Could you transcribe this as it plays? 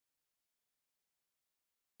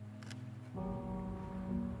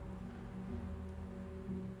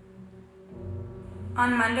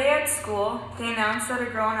On Monday at school, they announced that a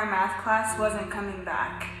girl in our math class wasn't coming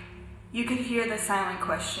back. You could hear the silent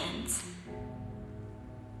questions.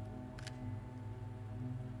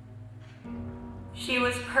 She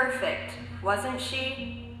was perfect, wasn't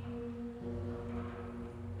she?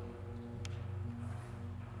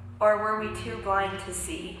 Or were we too blind to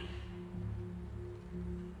see?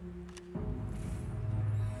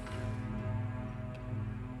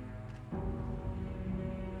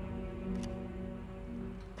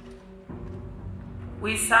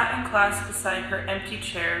 We sat in class beside her empty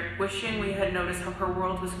chair, wishing we had noticed how her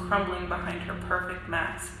world was crumbling behind her perfect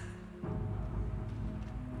mask.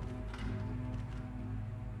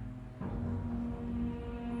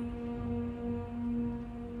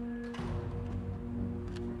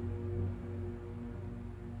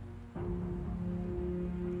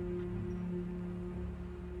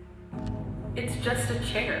 "It's just a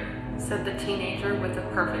chair," said the teenager with a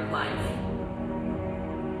perfect life.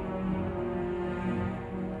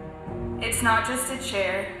 It's not just a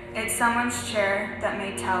chair, it's someone's chair that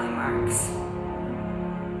made tally marks.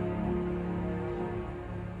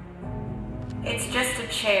 "It's just a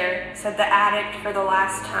chair," said the addict for the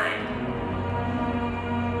last time.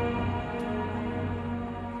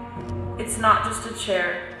 "It's not just a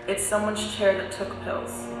chair, it's someone's chair that took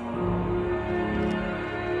pills."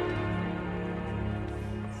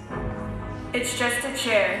 It's just a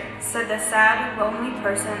chair, said the sad, lonely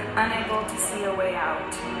person unable to see a way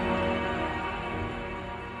out.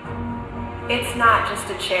 It's not just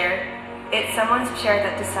a chair, it's someone's chair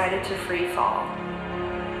that decided to free fall.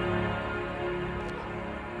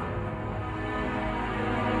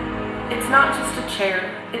 It's not just a chair,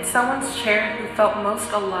 it's someone's chair who felt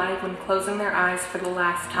most alive when closing their eyes for the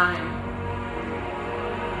last time.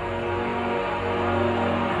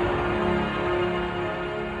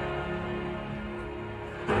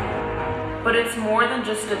 But it's more than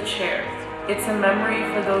just a chair. It's a memory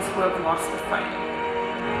for those who have lost the fight.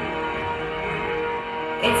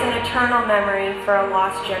 It's an eternal memory for a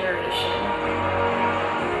lost generation.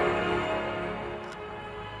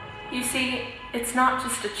 You see, it's not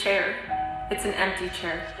just a chair, it's an empty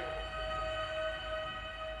chair.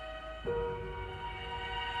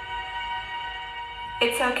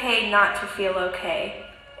 It's okay not to feel okay.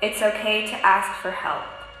 It's okay to ask for help.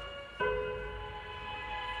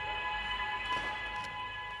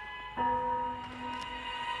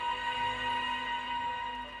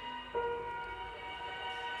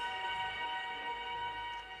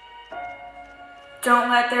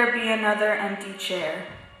 Don't let there be another empty chair.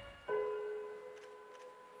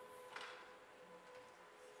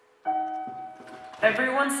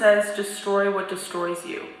 Everyone says destroy what destroys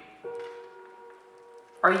you.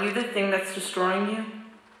 Are you the thing that's destroying you?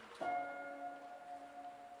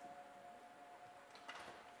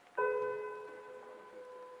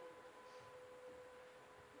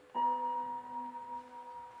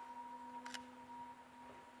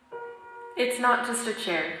 It's not just a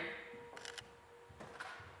chair.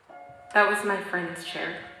 That was my friend's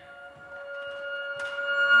chair.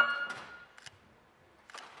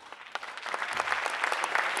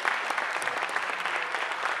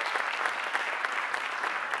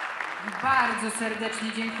 Bardzo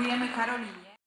serdecznie dziękujemy Karolinie.